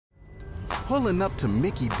Pulling up to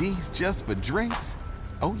Mickey D's just for drinks?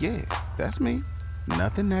 Oh yeah, that's me.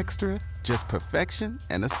 Nothing extra, just perfection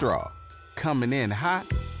and a straw. Coming in hot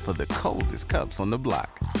for the coldest cups on the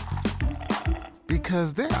block.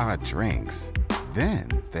 Because there are drinks. Then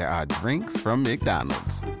there are drinks from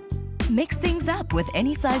McDonald's. Mix things up with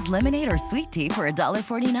any size lemonade or sweet tea for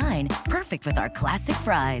 $1.49. Perfect with our classic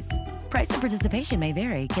fries. Price and participation may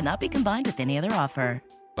vary. Cannot be combined with any other offer.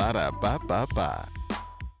 Ba-da-ba-ba-ba.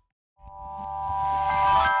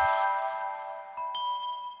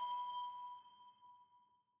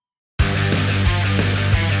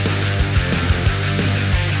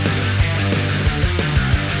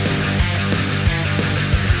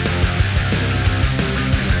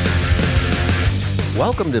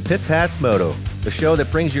 Welcome to Pit Pass Moto, the show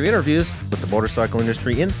that brings you interviews with the motorcycle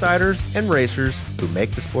industry insiders and racers who make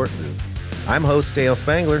the sport move. I'm host Dale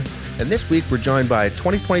Spangler, and this week we're joined by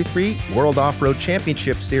 2023 World Off-Road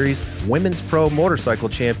Championship Series Women's Pro Motorcycle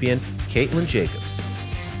Champion Kaitlyn Jacobs.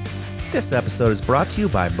 This episode is brought to you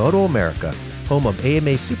by Moto America, home of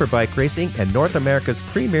AMA Superbike Racing and North America's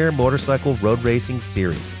premier motorcycle road racing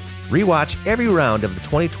series. Rewatch every round of the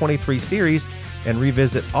 2023 series and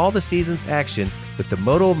revisit all the season's action with the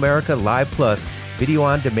Moto America Live Plus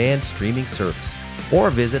video-on-demand streaming service. Or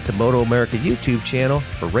visit the Moto America YouTube channel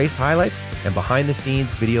for race highlights and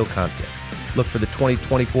behind-the-scenes video content. Look for the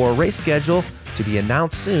 2024 race schedule to be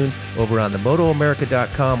announced soon over on the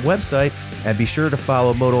MotoAmerica.com website, and be sure to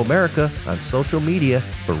follow Moto America on social media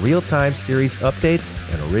for real-time series updates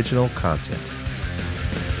and original content.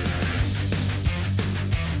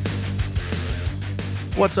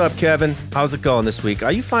 What's up, Kevin? How's it going this week?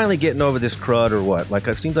 Are you finally getting over this crud or what? Like,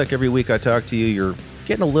 it seems like every week I talk to you, you're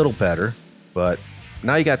getting a little better, but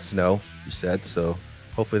now you got snow, you said, so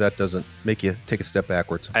hopefully that doesn't make you take a step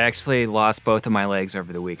backwards. I actually lost both of my legs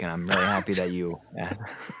over the weekend. I'm really happy that you...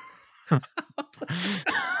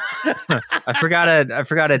 I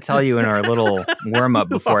forgot to tell you in our little warm-up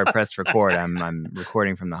before I pressed record. I'm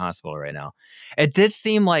recording from the hospital right now. It did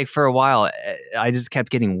seem like for a while I just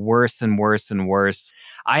kept getting worse and worse and worse.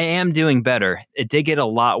 I am doing better. It did get a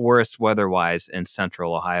lot worse weather-wise in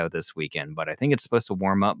central Ohio this weekend, but I think it's supposed to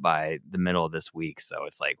warm up by the middle of this week. So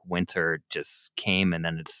it's like winter just came, and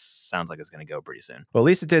then it sounds like it's going to go pretty soon. Well, at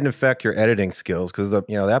least it didn't affect your editing skills, because the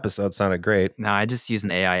episode sounded great. No, I just use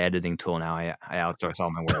an AI editing tool now. I outsource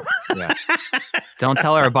all my work. Yeah. Don't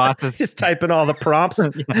tell our bosses. Just typing all the prompts.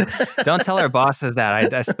 Yeah. Don't tell our bosses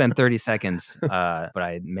that. I spend 30 seconds, but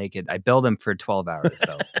I bill them for 12 hours.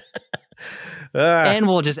 So. And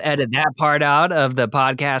we'll just edit that part out of the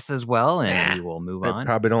podcast as well, and we will move on. They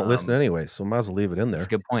probably don't listen anyway, so might as well leave it in there. That's a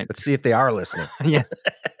good point. Let's see if they are listening. Yeah.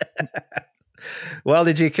 Well,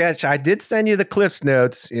 did you catch? I did send you the Cliffs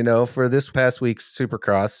notes, for this past week's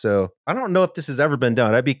Supercross. So I don't know if this has ever been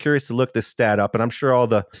done. I'd be curious to look this stat up, and I'm sure all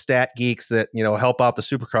the stat geeks that, help out the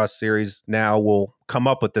Supercross series now will come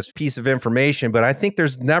up with this piece of information. But I think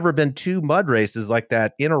there's never been two mud races like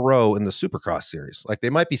that in a row in the Supercross series. Like,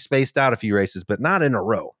 they might be spaced out a few races, but not in a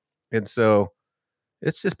row. And so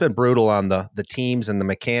it's just been brutal on the teams and the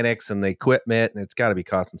mechanics and the equipment, and it's got to be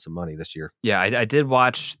costing some money this year. Yeah, I did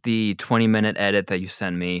watch the 20-minute edit that you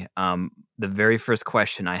sent me. The very first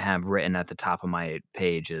question I have written at the top of my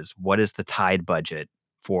page is, what is the tide budget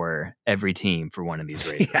for every team for one of these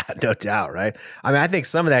races? Yeah, no doubt, right? I mean, I think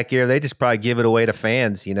some of that gear, they just probably give it away to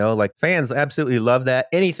fans, like fans absolutely love that.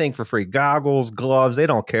 Anything for free, goggles, gloves, they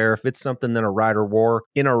don't care if it's something that a rider wore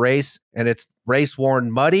in a race and it's race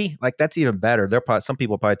worn muddy, like that's even better. Some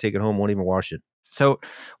people probably take it home, won't even wash it. So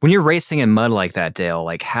when you're racing in mud like that, Dale,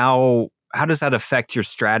 like how does that affect your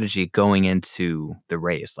strategy going into the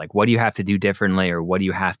race? Like, what do you have to do differently, or what do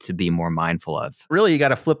you have to be more mindful of? Really, you got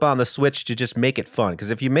to flip on the switch to just make it fun. Because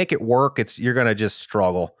if you make it work, you're going to just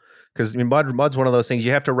struggle. Because mud's one of those things,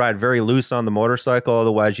 you have to ride very loose on the motorcycle.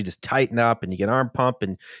 Otherwise, you just tighten up and you get arm pump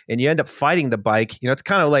and you end up fighting the bike. It's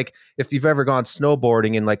kind of like if you've ever gone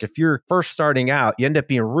snowboarding, and like if you're first starting out, you end up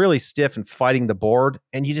being really stiff and fighting the board,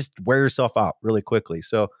 and you just wear yourself out really quickly.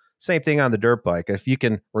 So same thing on the dirt bike. If you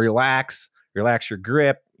can relax your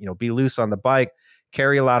grip, be loose on the bike,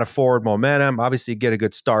 carry a lot of forward momentum, obviously get a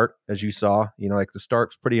good start, as you saw, like the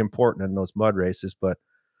start's pretty important in those mud races. But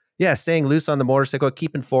yeah, staying loose on the motorcycle,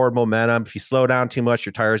 keeping forward momentum. If you slow down too much,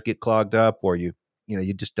 your tires get clogged up, or you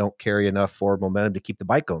just don't carry enough forward momentum to keep the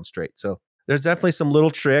bike going straight. So there's definitely some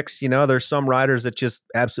little tricks. There's some riders that just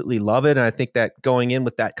absolutely love it. And I think that going in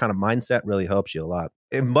with that kind of mindset really helps you a lot.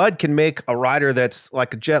 And mud can make a rider that's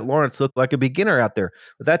like a Jet Lawrence look like a beginner out there.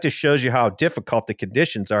 But that just shows you how difficult the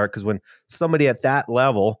conditions are. Because when somebody at that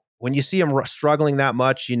level, when you see them struggling that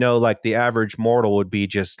much, like the average mortal would be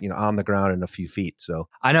just, on the ground in a few feet. So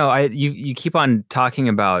I know you keep on talking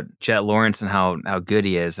about Jet Lawrence and how good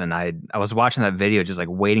he is. And I was watching that video just like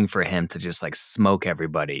waiting for him to just like smoke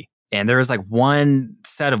everybody. And there was like one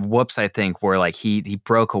set of whoops, I think, where like he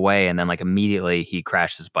broke away and then like immediately he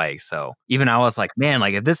crashed his bike. So even I was like, man,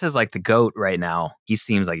 like if this is like the GOAT right now, he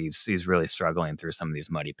seems like he's really struggling through some of these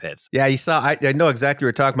muddy pits. Yeah, you saw, I know exactly what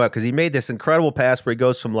you're talking about because he made this incredible pass where he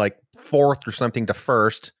goes from like fourth or something to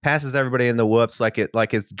first, passes everybody in the whoops like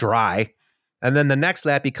it's dry. And then the next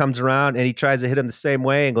lap he comes around and he tries to hit him the same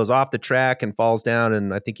way and goes off the track and falls down.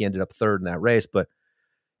 And I think he ended up third in that race. But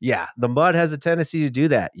yeah, the mud has a tendency to do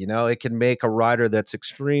that. It can make a rider that's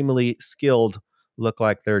extremely skilled look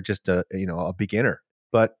like they're just a beginner.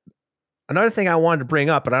 But another thing I wanted to bring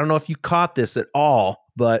up, and I don't know if you caught this at all,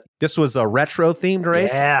 but this was a retro themed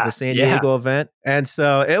race, the San Diego event. And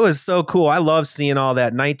so it was so cool. I love seeing all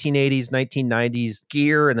that 1980s, 1990s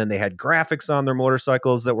gear. And then they had graphics on their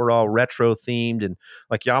motorcycles that were all retro themed. And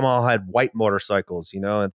like Yamaha had white motorcycles, and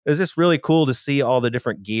it was just really cool to see all the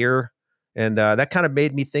different gear. And that kind of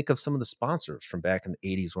made me think of some of the sponsors from back in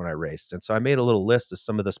the 80s when I raced. And so I made a little list of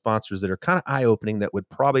some of the sponsors that are kind of eye-opening that would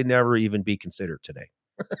probably never even be considered today.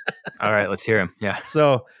 All right, let's hear him. Yeah.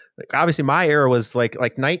 So obviously my era was like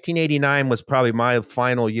 1989 was probably my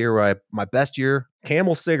final year where my best year.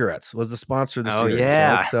 Camel Cigarettes was the sponsor of the series.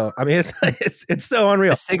 Yeah. Right? So, I mean, it's so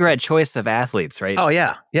unreal. A cigarette choice of athletes, right? Oh,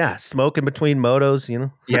 yeah. Yeah. Smoking between motos,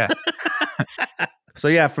 Yeah. So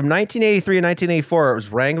yeah, from 1983 and 1984, it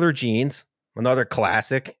was Wrangler jeans, another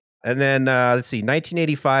classic. And then let's see,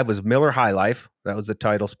 1985 was Miller High Life. That was the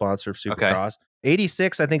title sponsor of Supercross.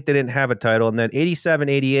 86, I think they didn't have a title. And then 87,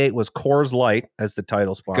 88 was Coors Light as the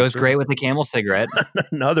title sponsor. Goes great with the Camel cigarette.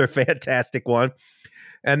 Another fantastic one.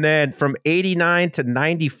 And then from 89 to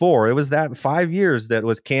 94, it was that 5 years that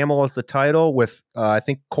was Camel as the title with, I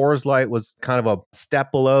think Coors Light was kind of a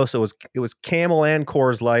step below. So it was Camel and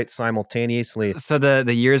Coors Light simultaneously. So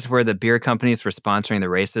the years where the beer companies were sponsoring the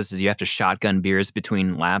races, did you have to shotgun beers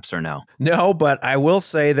between laps or no? No, but I will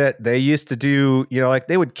say that they used to do, like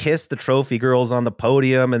they would kiss the trophy girls on the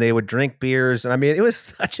podium and they would drink beers. And I mean, it was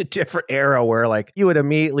such a different era where like you would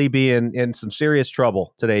immediately be in some serious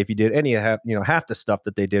trouble today if you did any of half the stuff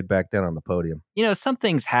that they did back then on the podium. Some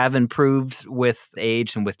things have improved with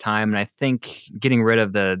age and with time. And I think getting rid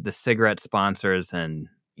of the cigarette sponsors and,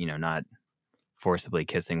 not forcibly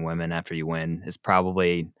kissing women after you win is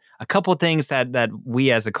probably a couple of things that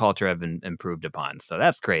we as a culture have improved upon. So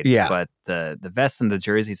that's great. Yeah. But the vests and the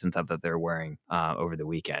jerseys and stuff that they're wearing over the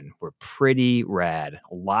weekend were pretty rad.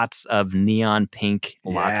 Lots of neon pink,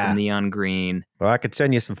 lots of neon green. Well, I could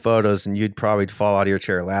send you some photos and you'd probably fall out of your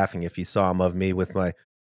chair laughing if you saw them of me with my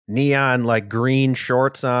neon like green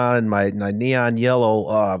shorts on and my neon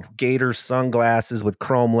yellow Gator sunglasses with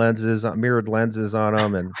chrome lenses, mirrored lenses on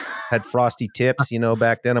them, and had frosty tips,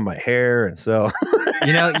 back then on my hair. And so,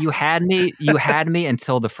 you had me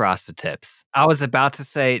until the frosted tips. I was about to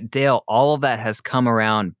say, Dale, all of that has come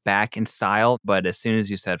around back in style, but as soon as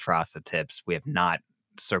you said frosted tips, we have not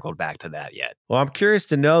circled back to that yet. Well, I'm curious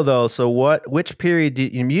to know though. So which period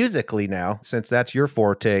did you musically now, since that's your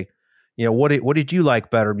forte, what did you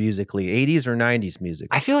like better musically, 80s or 90s music?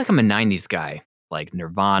 I feel like I'm a 90s guy, like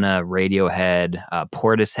Nirvana, Radiohead.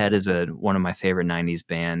 Portishead is one of my favorite 90s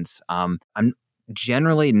bands. I'm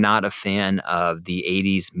generally not a fan of the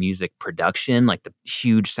 80s music production, like the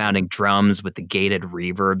huge sounding drums with the gated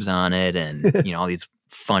reverbs on it and, all these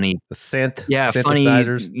funny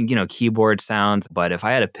synthesizers. Funny, keyboard sounds. But if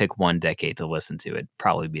I had to pick one decade to listen to, it'd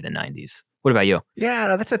probably be the 90s. What about you? Yeah,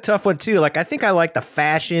 no, that's a tough one too. Like, I think I like the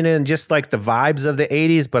fashion and just like the vibes of the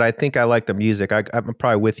 80s, but I think I like the music. I'm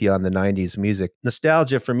probably with you on the 90s music.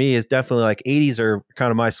 Nostalgia for me is definitely like 80s are kind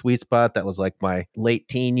of my sweet spot. That was like my late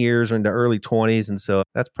teen years or into early 20s. And so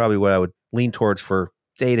that's probably what I would lean towards for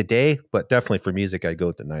day to day, but definitely for music, I'd go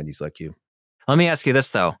with the 90s like you. Let me ask you this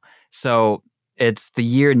though. So it's the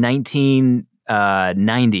year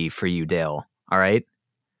 1990 for you, Dale. All right.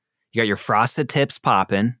 You got your frosted tips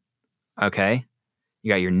popping. Okay.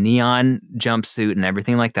 You got your neon jumpsuit and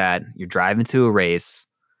everything like that. You're driving to a race.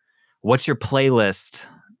 What's your playlist?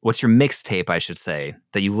 What's your mixtape, I should say,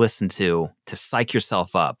 that you listen to psych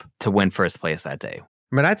yourself up to win first place that day?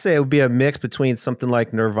 I mean, I'd say it would be a mix between something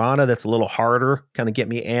like Nirvana that's a little harder, kind of get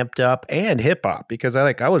me amped up, and hip hop, because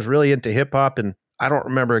I was really into hip hop, and I don't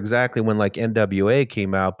remember exactly when like NWA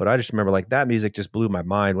came out, but I just remember like that music just blew my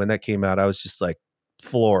mind. When that came out, I was just like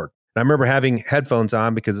floored. And I remember having headphones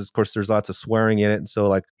on because, of course, there's lots of swearing in it. And so,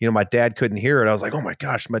 like, my dad couldn't hear it. I was like, oh, my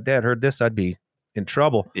gosh, my dad heard this. I'd be in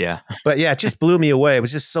trouble. Yeah. But yeah, it just blew me away. It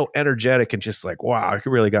was just so energetic and just like, wow, it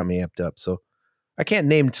really got me amped up. So I can't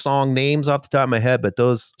name song names off the top of my head, but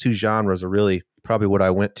those two genres are really probably what I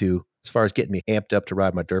went to as far as getting me amped up to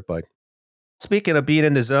ride my dirt bike. Speaking of being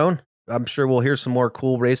in the zone, I'm sure we'll hear some more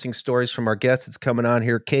cool racing stories from our guest that's coming on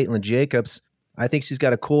here, Kaitlyn Jacobs. I think she's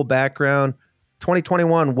got a cool background.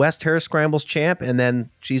 2021 West Hare Scrambles champ, and then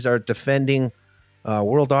she's our defending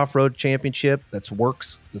World Off-Road Championship. That's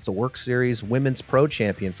WORCS. That's a WORCS Series Women's Pro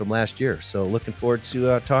Champion from last year. So looking forward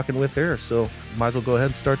to talking with her. So might as well go ahead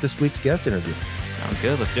and start this week's guest interview. Sounds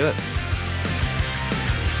good. Let's do it.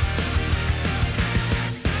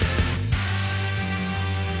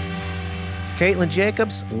 Kaitlyn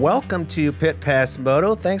Jacobs, welcome to Pit Pass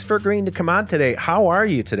Moto. Thanks for agreeing to come on today. How are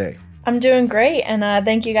you today? I'm doing great, and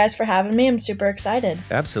thank you guys for having me. I'm super excited.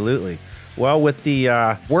 Absolutely. Well, with the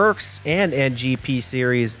WORCS and NGP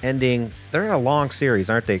series ending, they're in a long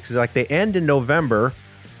series, aren't they? Because like they end in November,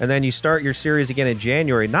 and then you start your series again in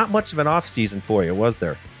January. Not much of an off season for you, was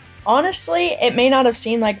there? Honestly, it may not have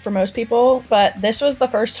seemed like for most people, but this was the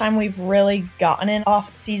first time we've really gotten an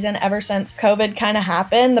off season ever since COVID kind of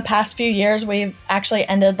happened. The past few years, we've actually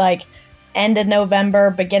ended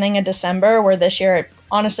November, beginning of December, where this year it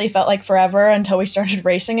honestly felt like forever until we started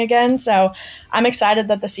racing again. So I'm excited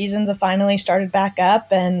that the seasons have finally started back up.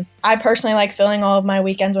 And I personally like filling all of my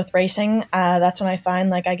weekends with racing. That's when I find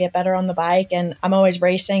like I get better on the bike, and I'm always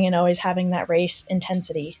racing and always having that race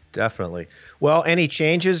intensity. Definitely. Well, any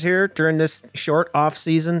changes here during this short off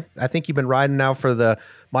season? I think you've been riding now for the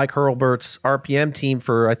Mike Hurlbert's RPM team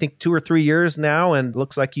for I think 2 or 3 years now, and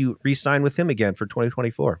looks like you re-signed with him again for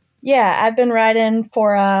 2024. Yeah, I've been riding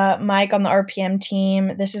for Mike on the RPM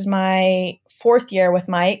team. This is my 4th year with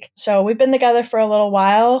Mike. So we've been together for a little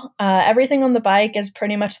while. Everything on the bike is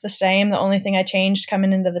pretty much the same. The only thing I changed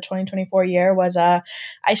coming into the 2024 year was I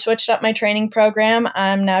switched up my training program.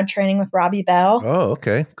 I'm now training with Robbie Bell. Oh,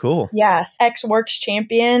 okay. Cool. Yeah, ex-WORCS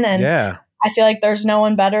champion. And yeah. I feel like there's no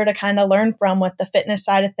one better to kind of learn from with the fitness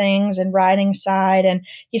side of things and riding side. And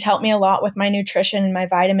he's helped me a lot with my nutrition and my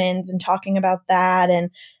vitamins and talking about that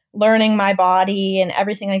and learning my body and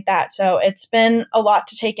everything like that. So it's been a lot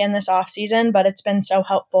to take in this off season, but it's been so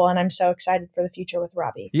helpful, and I'm so excited for the future with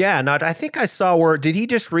Robbie. Yeah, I think I saw where, did he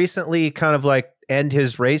just recently kind of like end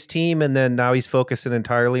his race team and then now he's focusing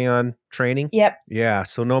entirely on training? Yep. Yeah,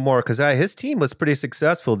 so no more, because his team was pretty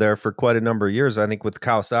successful there for quite a number of years. I think with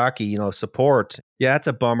Kawasaki, support. Yeah, it's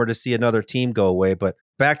a bummer to see another team go away, but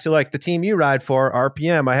back to like the team you ride for,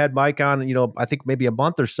 RPM. I had Mike on, I think maybe a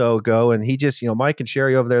month or so ago, and he just, Mike and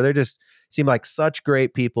Sherry over there, they just seem like such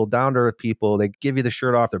great people, down to earth people. They give you the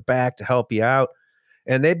shirt off their back to help you out.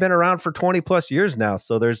 And they've been around for 20 plus years now.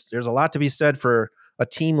 So there's a lot to be said for a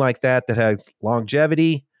team like that has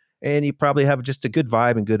longevity, and you probably have just a good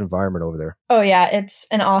vibe and good environment over there. Oh yeah, it's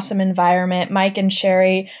an awesome environment. Mike and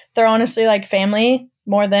Sherry, they're honestly like family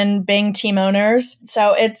more than being team owners.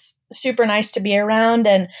 So it's super nice to be around.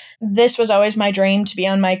 And this was always my dream, to be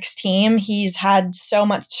on Mike's team. He's had so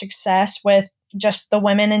much success with just the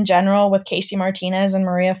women in general, with Casey Martinez and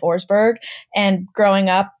Maria Forsberg. And growing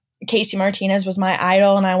up, Casey Martinez was my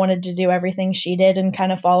idol, and I wanted to do everything she did and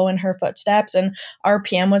kind of follow in her footsteps. And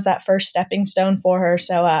RPM was that first stepping stone for her.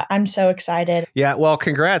 So I'm so excited. Yeah, well,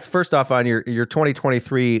 congrats first off on your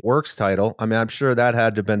 2023 WORCS title. I mean, I'm sure that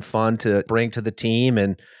had to have been fun to bring to the team.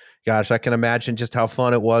 And gosh, I can imagine just how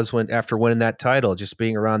fun it was after winning that title, just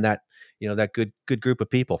being around that, that good group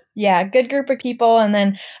of people. Yeah, good group of people. And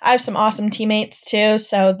then I have some awesome teammates too.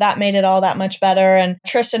 So that made it all that much better. And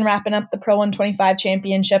Tristan wrapping up the Pro 125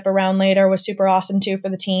 championship around later was super awesome too for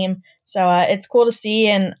the team. So it's cool to see.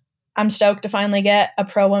 And I'm stoked to finally get a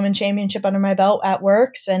Pro Women Championship under my belt at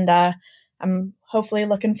WORCS. And I'm hopefully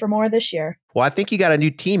looking for more this year. Well, I think you got a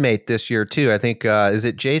new teammate this year too. I think, is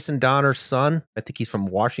it Jason Donner's son? I think he's from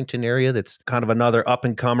Washington area. That's kind of another up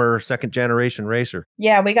and comer, second generation racer.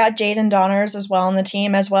 Yeah, we got Jaden Donners as well on the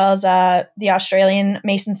team, as well as the Australian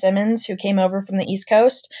Mason Simmons, who came over from the East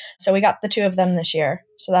Coast. So we got the two of them this year.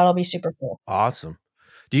 So that'll be super cool. Awesome.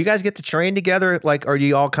 Do you guys get to train together? Like, are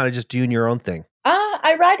you all kind of just doing your own thing?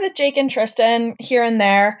 I ride with Jake and Tristan here and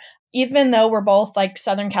there. Even though we're both like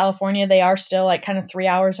Southern California, they are still like kind of 3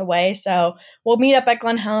 hours away. So we'll meet up at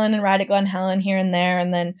Glen Helen and ride at Glen Helen here and there.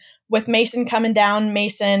 And then with Mason coming down,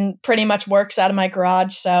 Mason pretty much works out of my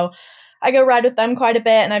garage. So I go ride with them quite a bit,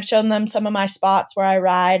 and I've shown them some of my spots where I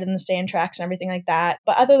ride and the sand tracks and everything like that.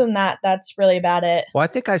 But other than that, that's really about it. Well, I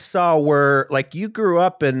think I saw where like you grew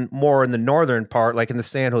up in more in the northern part, like in the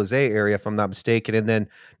San Jose area, if I'm not mistaken. And then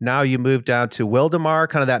now you moved down to Wildemar,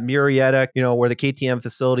 kind of that Murrieta, where the KTM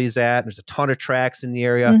facility is at. There's a ton of tracks in the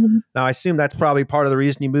area. Mm-hmm. Now, I assume that's probably part of the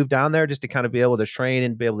reason you moved down there, just to kind of be able to train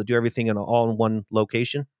and be able to do everything all in one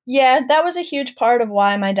location. Yeah, that was a huge part of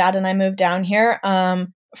why my dad and I moved down here.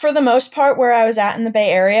 For the most part, where I was at in the Bay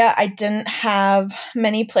Area, I didn't have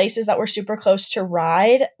many places that were super close to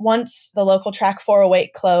ride. Once the local track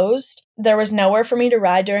 408 closed, there was nowhere for me to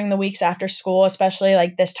ride during the weeks after school, especially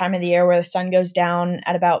like this time of the year where the sun goes down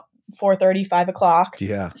at about 4:30, 5 o'clock.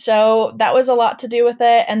 Yeah. So that was a lot to do with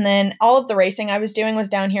it. And then all of the racing I was doing was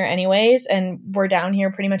down here anyways. And we're down here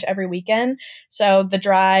pretty much every weekend. So the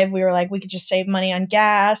drive, we were like, we could just save money on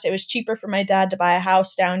gas. It was cheaper for my dad to buy a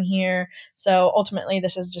house down here. So ultimately,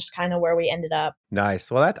 this is just kind of where we ended up. Nice.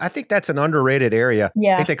 Well, I think that's an underrated area.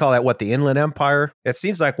 Yeah. I think they call that the Inland Empire. It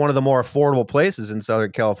seems like one of the more affordable places in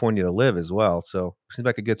Southern California to live as well. So seems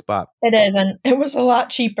like a good spot. It is. And it was a lot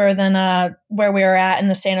cheaper than where we were at in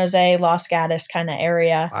the San Jose, Los Gatos kind of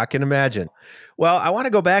area. I can imagine. Well, I want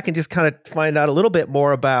to go back and just kind of find out a little bit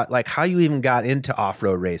more about like how you even got into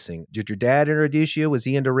off-road racing. Did your dad introduce you? Was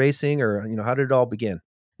he into racing, or, how did it all begin?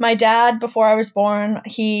 My dad, before I was born,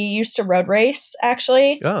 he used to road race,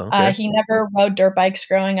 actually. Oh, okay. He never rode dirt bikes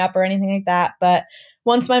growing up or anything like that. But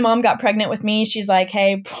once my mom got pregnant with me, she's like,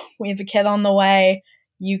 hey, we have a kid on the way.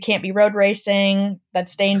 You can't be road racing.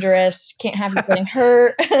 That's dangerous. Can't have you getting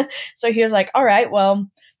hurt. So he was like, all right, well,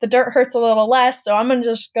 the dirt hurts a little less, so I'm going to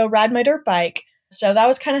just go ride my dirt bike. So that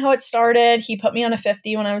was kind of how it started. He put me on a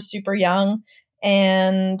 50 when I was super young,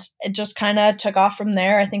 and it just kind of took off from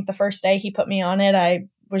there. I think the first day he put me on it, I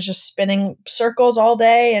was just spinning circles all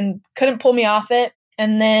day and couldn't pull me off it.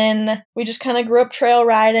 And then we just kind of grew up trail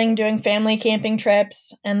riding, doing family camping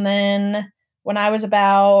trips. And then when I was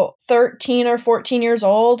about 13 or 14 years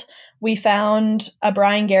old, we found a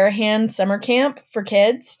Brian Garahan summer camp for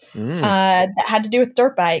kids that had to do with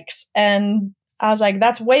dirt bikes. And I was like,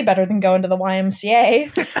 that's way better than going to the YMCA.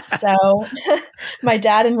 So my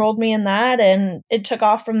dad enrolled me in that, and it took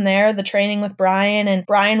off from there, the training with Brian. And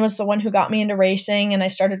Brian was the one who got me into racing, and I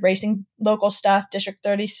started racing local stuff, District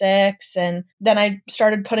 36. And then I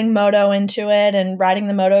started putting moto into it and riding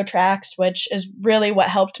the moto tracks, which is really what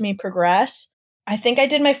helped me progress. I think I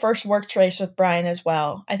did my first WORCS race with Brian as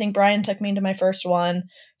well. I think Brian took me to my first one.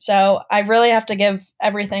 So I really have to give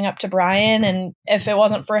everything up to Brian. And if it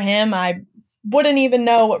wasn't for him, I wouldn't even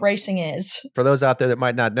know what racing is. For those out there that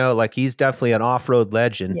might not know, like he's definitely an off-road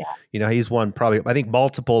legend. Yeah. He's won probably, I think,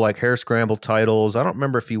 multiple like hare scramble titles. I don't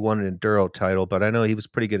remember if he won an enduro title, but I know he was a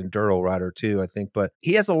pretty good enduro rider too, I think. But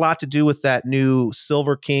he has a lot to do with that new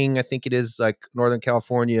Silver King, I think it is, like Northern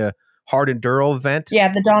California hard enduro event.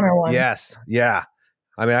 Yeah, the Donner one. Yes. Yeah.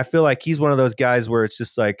 I mean, I feel like he's one of those guys where it's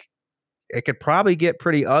just like, it could probably get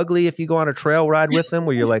pretty ugly if you go on a trail ride with him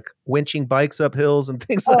where you're like winching bikes up hills and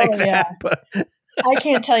things like that. Yeah. But I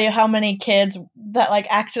can't tell you how many kids that like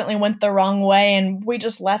accidentally went the wrong way, and we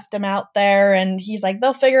just left him out there, and he's like,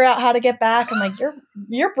 they'll figure out how to get back. I'm like,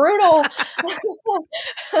 you're brutal.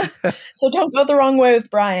 So don't go the wrong way with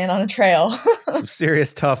Brian on a trail. some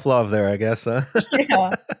serious tough love there, I guess, huh?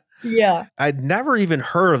 Yeah. Yeah. I'd never even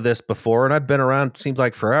heard of this before, and I've been around, seems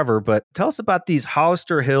like forever, but tell us about these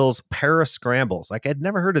Hollister Hills para scrambles. Like I'd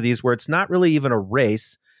never heard of these, where it's not really even a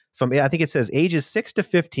race. I think it says ages 6 to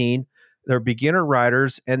 15. They're beginner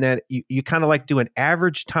riders, and then you kind of like do an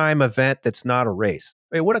average time event that's not a race.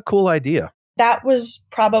 I mean, what a cool idea. That was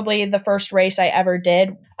probably the first race I ever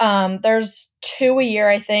did. There's 2 a year,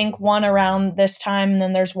 I think, one around this time, and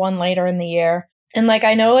then there's one later in the year. And like,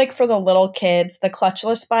 I know like for the little kids, the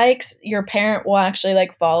clutchless bikes, your parent will actually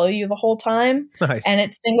like follow you the whole time. Nice. And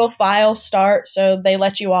it's single file start. So they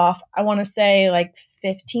let you off, I want to say like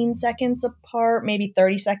 15 seconds apart, maybe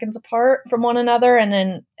 30 seconds apart from one another. And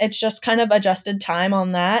then it's just kind of adjusted time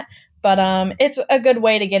on that. But it's a good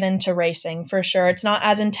way to get into racing for sure. It's not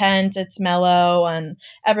as intense. It's mellow, and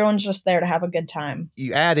everyone's just there to have a good time.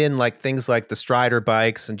 You add in like things like the Strider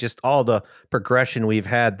bikes and just all the progression we've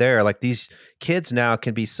had there. Like these kids now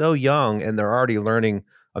can be so young and they're already learning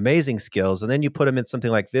amazing skills. And then you put them in something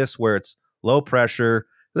like this where it's low pressure.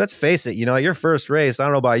 Let's face it, your first race, I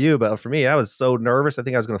don't know about you, but for me, I was so nervous. I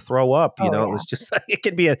think I was going to throw up. It was just, it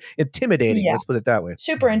can be intimidating. Yeah. Let's put it that way.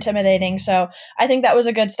 Super intimidating. So I think that was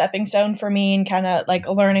a good stepping stone for me and kind of like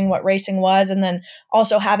learning what racing was. And then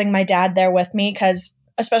also having my dad there with me, because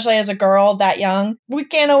especially as a girl that young, we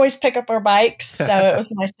can't always pick up our bikes. So it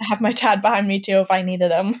was nice to have my dad behind me too if I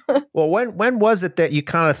needed him. Well, when was it that you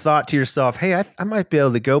kind of thought to yourself, hey, I might be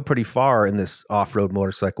able to go pretty far in this off-road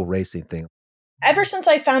motorcycle racing thing? Ever since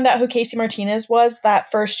I found out who Casey Martinez was that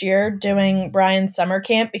first year doing Brian's summer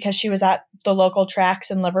camp, because she was at the local tracks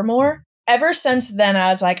in Livermore, ever since then, I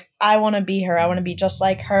was like, I want to be her. I want to be just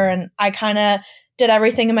like her. And I kind of did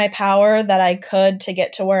everything in my power that I could to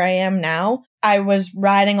get to where I am now. I was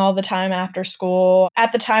riding all the time after school.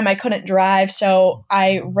 At the time, I couldn't drive, so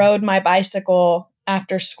I rode my bicycle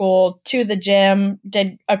after school to the gym,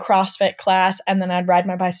 did a CrossFit class, and then I'd ride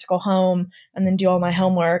my bicycle home and then do all my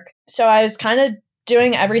homework. So I was kind of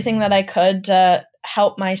doing everything that I could to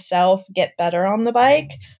help myself get better on the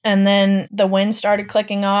bike. And then the wins started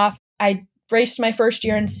clicking off. I raced my first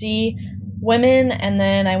year in C women, and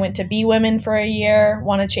then I went to B women for a year,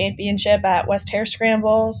 won a championship at West Hare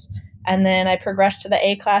Scrambles, and then I progressed to the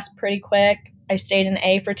A class pretty quick. I stayed in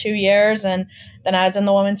A for 2 years, and then I was in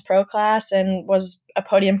the women's pro class and was a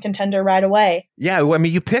podium contender right away. Yeah, I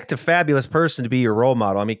mean, you picked a fabulous person to be your role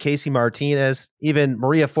model. I mean, Casey Martinez, even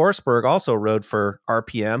Maria Forsberg also rode for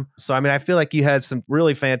RPM. So, I mean, I feel like you had some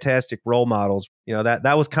really fantastic role models. You know,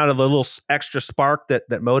 that was kind of the little extra spark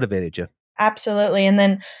that motivated you. Absolutely. And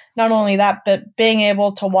then not only that, but being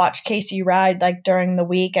able to watch Casey ride like during the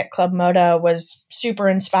week at Club Moto was super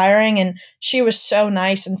inspiring. And she was so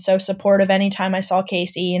nice and so supportive. Anytime I saw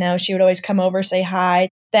Casey, you know, she would always come over, say hi.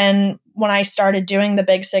 Then when I started doing the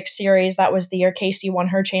Big Six series, that was the year Casey won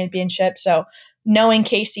her championship. So knowing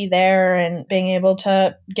Casey there and being able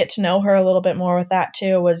to get to know her a little bit more with that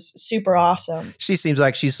too was super awesome. She seems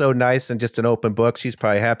like she's so nice and just an open book. She's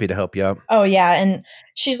probably happy to help you out. Oh yeah. And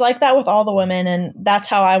she's like that with all the women. And that's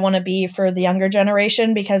how I want to be for the younger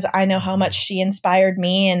generation, because I know how much she inspired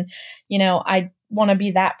me. And, you know, I want to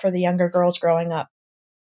be that for the younger girls growing up.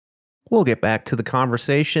 We'll get back to the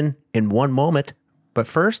conversation in one moment. But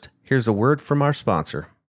first, here's a word from our sponsor.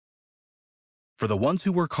 For the ones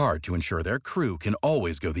who work hard to ensure their crew can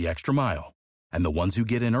always go the extra mile, and the ones who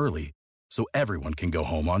get in early so everyone can go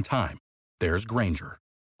home on time, there's Grainger,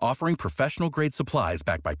 offering professional-grade supplies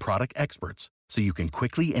backed by product experts so you can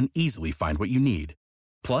quickly and easily find what you need.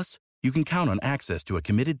 Plus, you can count on access to a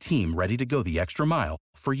committed team ready to go the extra mile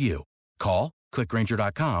for you. Call, click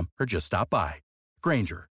Grainger.com, or just stop by.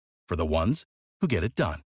 Grainger, for the ones who get it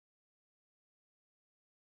done.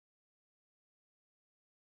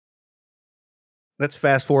 Let's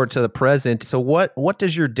fast forward to the present. So what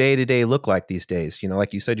does your day-to-day look like these days? You know,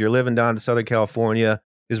 like you said, you're living down in Southern California.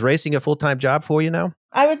 Is racing a full-time job for you now?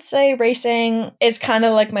 I would say racing is kind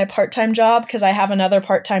of like my part-time job, because I have another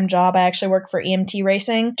part-time job. I actually work for EMT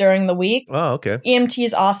racing during the week. Oh, okay. EMT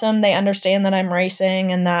is awesome. They understand that I'm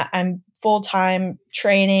racing and that I'm full-time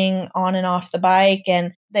training on and off the bike,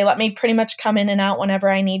 and they let me pretty much come in and out whenever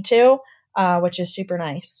I need to. Which is super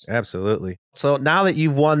nice. Absolutely. So now that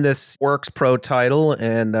you've won this WORCS Pro title,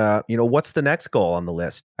 and you know, what's the next goal on the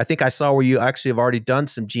list? I think I saw where you actually have already done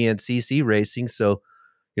some GNCC racing. So,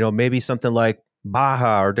 you know, maybe something like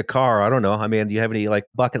Baja or Dakar. I don't know. I mean, do you have any like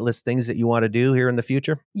bucket list things that you want to do here in the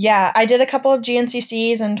future? Yeah, I did a couple of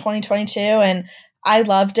GNCCs in 2022, and I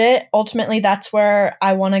loved it. Ultimately, that's where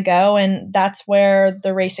I want to go, and that's where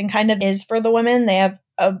the racing kind of is for the women. They have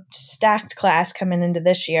a stacked class coming into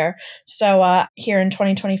this year. So here in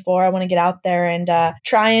 2024, I want to get out there and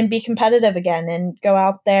try and be competitive again and go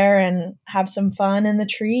out there and have some fun in the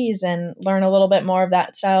trees and learn a little bit more of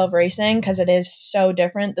that style of racing, because it is so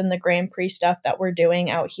different than the Grand Prix stuff that we're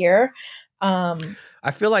doing out here.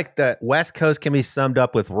 I feel like the West Coast can be summed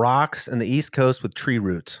up with rocks and the East Coast with tree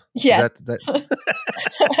roots. Yes.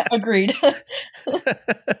 Agreed.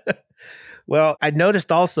 Well, I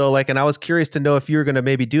noticed also, like, and I was curious to know if you were going to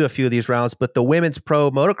maybe do a few of these rounds, but the Women's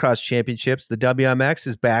Pro Motocross Championships, the WMX,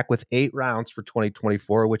 is back with 8 rounds for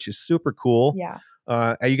 2024, which is super cool. Yeah.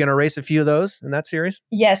 Are you going to race a few of those in that series?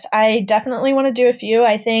 Yes, I definitely want to do a few.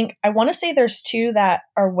 I want to say there's 2 that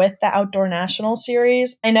are with the Outdoor National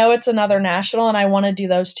Series. I know it's another national, and I want to do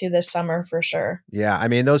those 2 this summer for sure. Yeah, I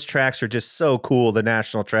mean, those tracks are just so cool, the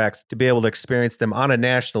national tracks, to be able to experience them on a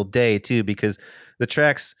national day too, because the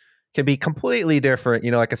tracks can be completely different.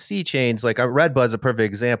 You know, like a C Chains, like a Redbud's a perfect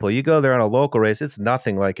example. You go there on a local race, it's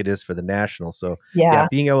nothing like it is for the national. So yeah,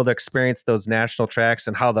 being able to experience those national tracks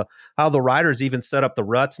and how the riders even set up the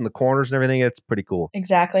ruts and the corners and everything, it's pretty cool.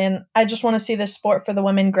 Exactly. And I just want to see this sport for the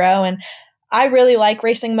women grow. And I really like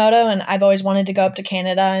racing moto, and I've always wanted to go up to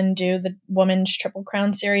Canada and do the Women's Triple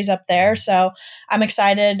Crown Series up there. So I'm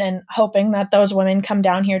excited and hoping that those women come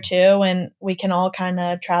down here too, and we can all kind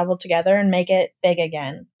of travel together and make it big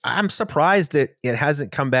again. I'm surprised that it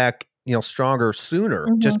hasn't come back, stronger sooner,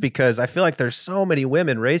 just because I feel like there's so many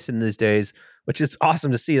women racing these days, which is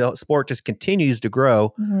awesome to see. The sport just continues to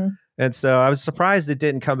grow. And so I was surprised it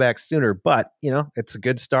didn't come back sooner, but it's a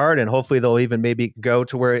good start, and hopefully they'll even maybe go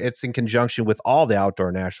to where it's in conjunction with all the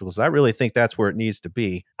outdoor nationals. I really think that's where it needs to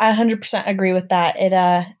be. I 100% agree with that.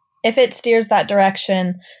 If it steers that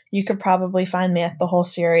direction, you could probably find me at the whole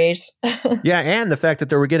series. Yeah, and the fact that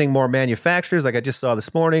they were getting more manufacturers, like I just saw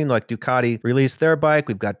this morning, like Ducati released their bike.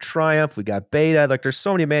 We've got Triumph, we got Beta. Like there's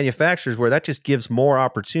so many manufacturers where that just gives more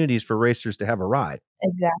opportunities for racers to have a ride.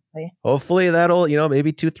 Exactly. Hopefully that'll,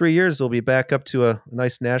 maybe 2-3 years, we'll be back up to a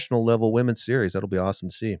nice national level women's series. That'll be awesome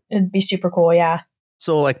to see. It'd be super cool, yeah.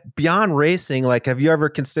 So like beyond racing, like have you ever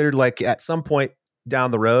considered like at some point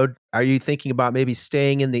down the road, are you thinking about maybe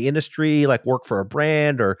staying in the industry, like work for a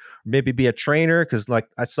brand or maybe be a trainer? Because like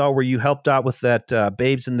I saw where you helped out with that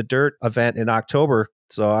Babes in the Dirt event in October.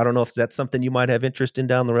 So I don't know if that's something you might have interest in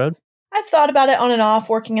down the road. I've thought about it on and off,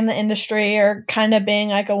 working in the industry or kind of being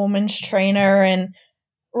like a woman's trainer. And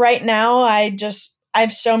right now I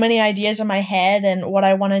have so many ideas in my head and what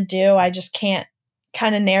I want to do. I just can't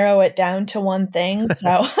kind of narrow it down to one thing.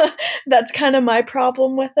 So that's kind of my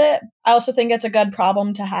problem with it. I also think it's a good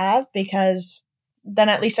problem to have because then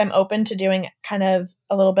at least I'm open to doing kind of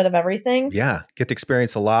a little bit of everything. Yeah. Get to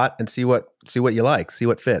experience a lot and see what you like, see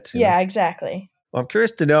what fits. Yeah, exactly. Well, I'm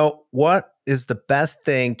curious to know, what is the best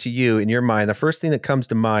thing to you in your mind? The first thing that comes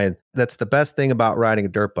to mind that's the best thing about riding a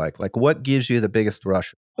dirt bike. Like what gives you the biggest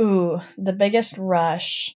rush? Ooh, the biggest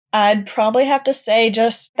rush. I'd probably have to say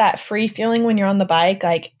just that free feeling when you're on the bike.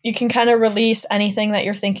 Like you can kind of release anything that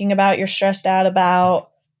you're thinking about, you're stressed out about,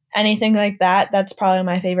 anything like that. That's probably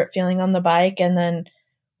my favorite feeling on the bike. And then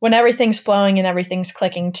when everything's flowing and everything's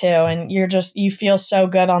clicking too, and you feel so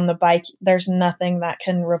good on the bike, there's nothing that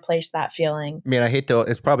can replace that feeling. I mean,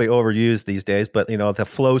 it's probably overused these days, but the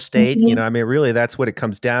flow state, really that's what it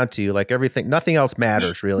comes down to. Like everything, nothing else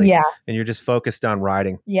matters really. Yeah. And you're just focused on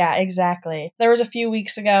riding. Yeah, exactly. There was a few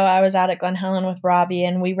weeks ago, I was out at Glen Helen with Robbie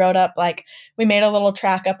and we rode up, we made a little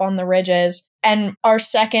track up on the ridges. And our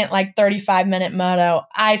second 35-minute moto,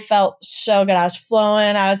 I felt so good. I was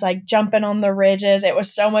flowing. I was jumping on the ridges. It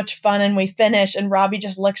was so much fun. And we finished. And Robbie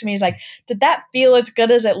just looks at me. He's like, did that feel as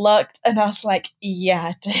good as it looked? And I was like,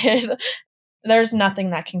 yeah, it did. There's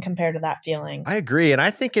nothing that can compare to that feeling. I agree. And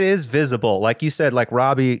I think it is visible. Like you said, like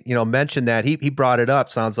Robbie, mentioned that he brought it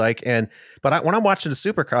up, sounds like. But when I'm watching the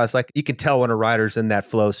Supercross, you can tell when a rider's in that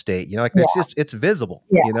flow state, it's visible,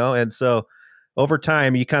 and so over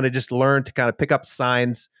time, you kind of just learn to kind of pick up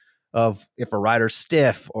signs of if a rider's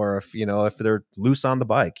stiff or if they're loose on the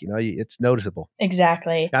bike, it's noticeable.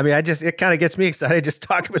 Exactly. I mean, it kind of gets me excited just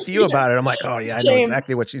talking with you about it. I'm like, oh yeah, I know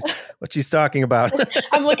exactly what she's talking about.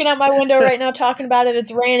 I'm looking out my window right now talking about it.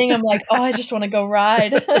 It's raining. I'm like, oh, I just want to go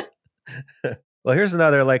ride. Well, here's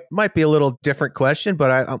another, might be a little different question,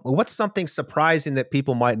 but what's something surprising that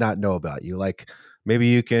people might not know about you? Like, maybe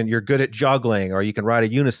you're good at juggling, or you can ride a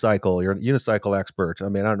unicycle. You're a unicycle expert. I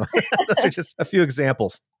mean, I don't know. Those are just a few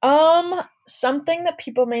examples. Something that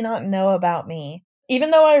people may not know about me.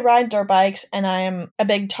 Even though I ride dirt bikes and I am a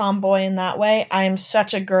big tomboy in that way, I am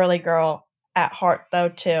such a girly girl at heart, though,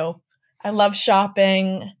 too. I love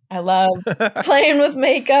shopping. I love playing with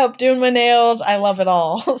makeup, doing my nails. I love it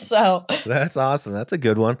all. So that's awesome. That's a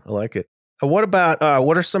good one. I like it. What about,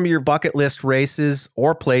 what are some of your bucket list races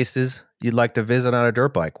or places you'd like to visit on a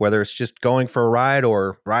dirt bike, whether it's just going for a ride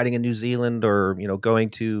or riding in New Zealand or, going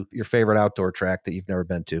to your favorite outdoor track that you've never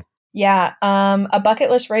been to? Yeah. A bucket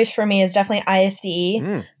list race for me is definitely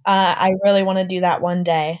ISDE. I really want to do that one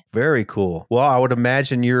day. Very cool. Well, I would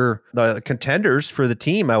imagine you're the contenders for the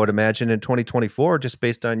team, I would imagine in 2024, just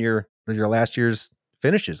based on your last year's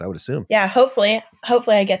finishes, I would assume. Yeah, hopefully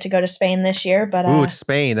I get to go to Spain this year. But it's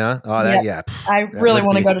Spain, huh? Oh, I really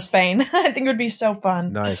want to go to Spain. I think it would be so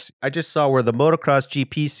fun. Nice. I just saw where the Motocross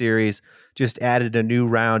GP series just added a new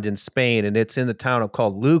round in Spain, and it's in the town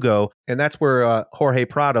called Lugo, and that's where Jorge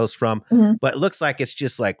Prado's from. Mm-hmm. But it looks like it's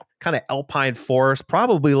just kind of alpine forest,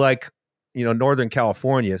 probably Northern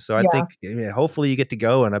California. So I think hopefully you get to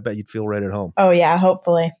go, and I bet you'd feel right at home. Oh yeah,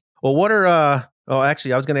 hopefully. Well, what are oh,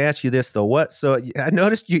 actually, I was going to ask you this, though. So I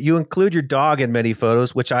noticed you include your dog in many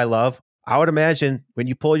photos, which I love. I would imagine when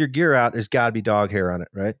you pull your gear out, there's got to be dog hair on it,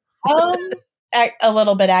 right? A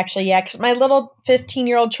little bit, actually, yeah. Because my little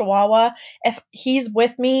 15-year-old Chihuahua, if he's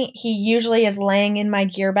with me, he usually is laying in my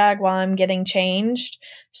gear bag while I'm getting changed.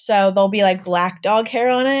 So there'll be black dog hair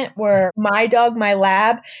on it, where my dog, my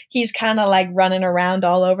lab, he's kind of running around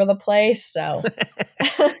all over the place. So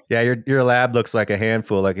yeah, your lab looks like a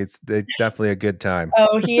handful. It's definitely a good time.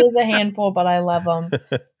 Oh, he is a handful, but I love him.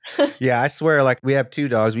 Yeah, I swear, like we have 2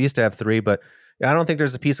 dogs. We used to have 3, but I don't think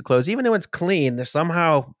there's a piece of clothes, even though it's clean, there's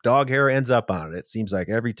somehow dog hair ends up on it. It seems like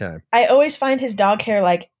every time. I always find his dog hair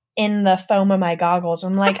like in the foam of my goggles.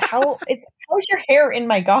 I'm like, how's your hair in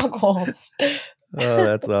my goggles? Oh,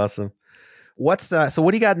 that's awesome. So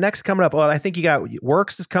what do you got next coming up? Well, I think you got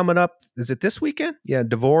WORCS is coming up. Is it this weekend? Yeah,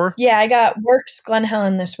 Devore. Yeah, I got WORCS Glen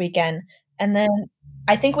Helen this weekend. And then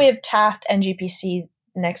I think we have Taft NGPC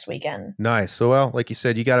next weekend. Nice. So, well, like you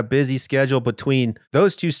said, you got a busy schedule between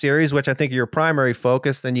those 2 series, which I think are your primary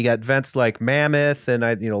focus. Then you got events like Mammoth and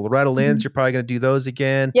Loretta Lynn's. You're probably going to do those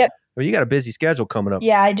again. Yep. Well, you got a busy schedule coming up.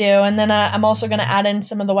 Yeah, I do. And then I'm also going to add in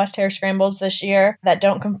some of the West Hare Scrambles this year that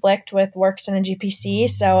don't conflict with WORCS and NGPC.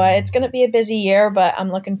 So it's going to be a busy year, but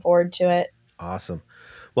I'm looking forward to it. Awesome.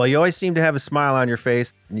 Well, you always seem to have a smile on your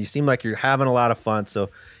face, and you seem like you're having a lot of fun. So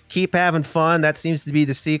keep having fun. That seems to be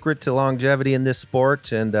the secret to longevity in this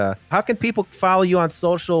sport. And how can people follow you on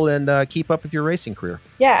social and keep up with your racing career?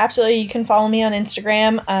 Yeah, absolutely. You can follow me on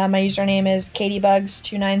Instagram. My username is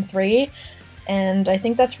KatieBugs293. And I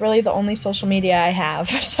think that's really the only social media I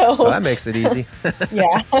have. So well, that makes it easy.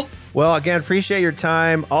 Yeah. Well, again, appreciate your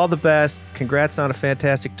time. All the best. Congrats on a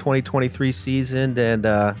fantastic 2023 season, and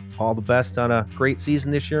all the best on a great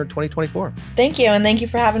season this year in 2024. Thank you, and thank you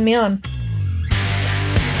for having me on.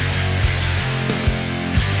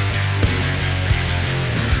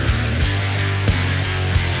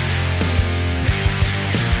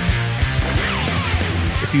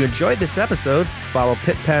 If you enjoyed this episode, follow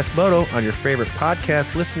Pit Pass Moto on your favorite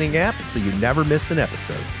podcast listening app so you never miss an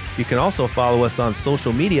episode. You can also follow us on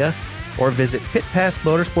social media or visit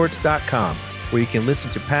pitpassmotorsports.com, where you can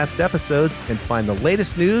listen to past episodes and find the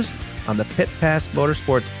latest news on the Pit Pass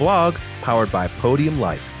Motorsports blog powered by Podium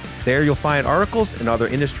Life. There you'll find articles and other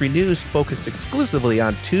industry news focused exclusively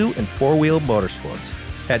on 2- and 4-wheel motorsports.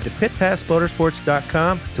 Head to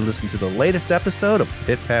pitpassmotorsports.com to listen to the latest episode of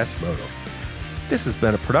Pit Pass Moto. This has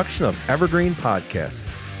been a production of Evergreen Podcasts.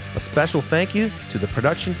 A special thank you to the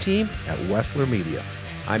production team at Wessler Media.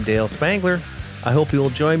 I'm Dale Spangler. I hope you will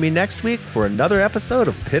join me next week for another episode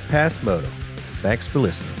of Pit Pass Moto. Thanks for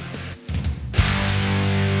listening.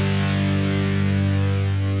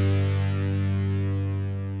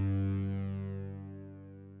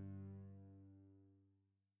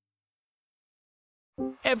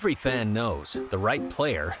 Every fan knows the right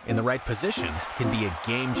player in the right position can be a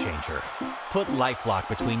game changer. Put LifeLock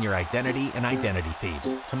between your identity and identity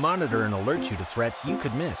thieves to monitor and alert you to threats you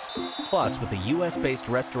could miss. Plus, with a U.S.-based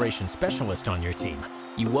restoration specialist on your team,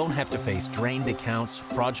 you won't have to face drained accounts,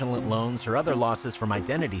 fraudulent loans, or other losses from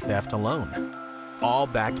identity theft alone. All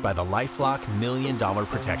backed by the LifeLock $1 Million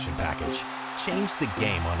Protection Package. Change the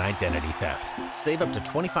game on identity theft. Save up to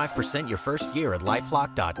 25% your first year at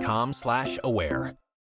LifeLock.com/aware.